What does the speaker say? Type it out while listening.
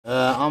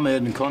I'm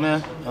Aden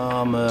Connor.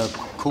 I'm a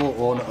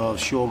co-owner of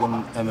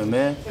Shogun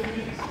MMA.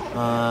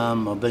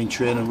 I've been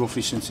training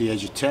roughly since the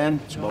age of 10.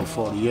 It's about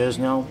 40 years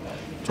now.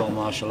 Taught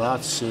martial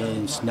arts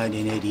since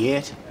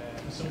 1988.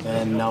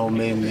 And now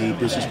me and my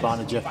business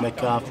partner Jeff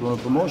Metcalf run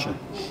a promotion.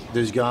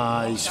 There's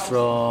guys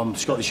from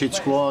Scottish Hit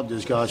Squad,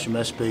 there's guys from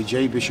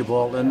SPG, Bishop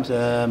Auckland,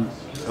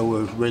 who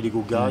are really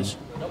good guys,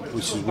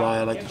 which is why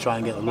I like to try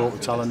and get the local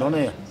talent on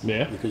here.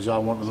 Yeah. Because I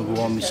want them to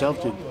go on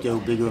myself to do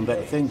bigger and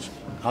better things.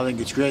 I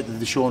think it's great that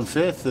they've shown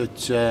faith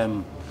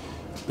that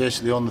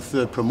basically on the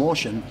third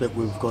promotion that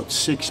we've got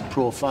 6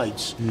 pro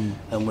fights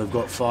and we've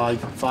got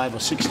five or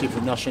six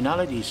different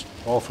nationalities,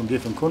 all from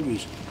different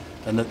countries,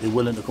 and that they're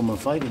willing to come and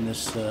fight in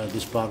this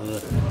part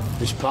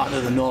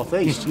of the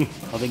northeast.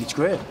 I think it's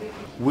great.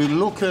 We're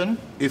looking,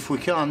 if we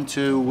can,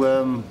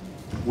 to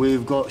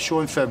we've got a show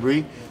in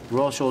February.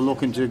 We're also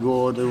looking to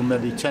go to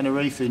maybe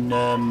Tenerife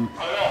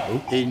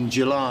in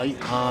July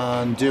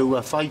and do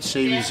a fight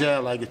series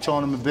there, like a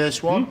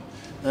tournament-based one.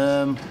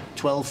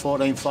 12,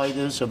 14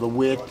 fighters of a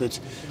weight that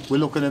we're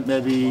looking at,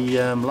 maybe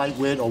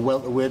lightweight or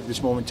welterweight at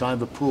this moment in time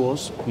for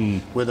pros,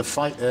 with a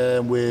fight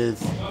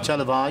with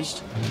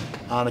televised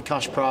and a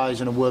cash prize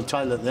and a world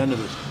title at the end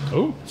of it.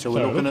 Oh, so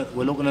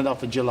we're looking at that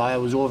for July. I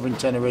was over in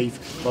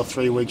Tenerife about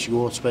 3 weeks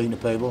ago speaking to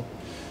people.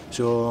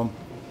 So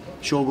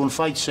Shogun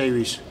Fight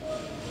Series,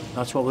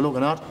 that's what we're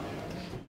looking at.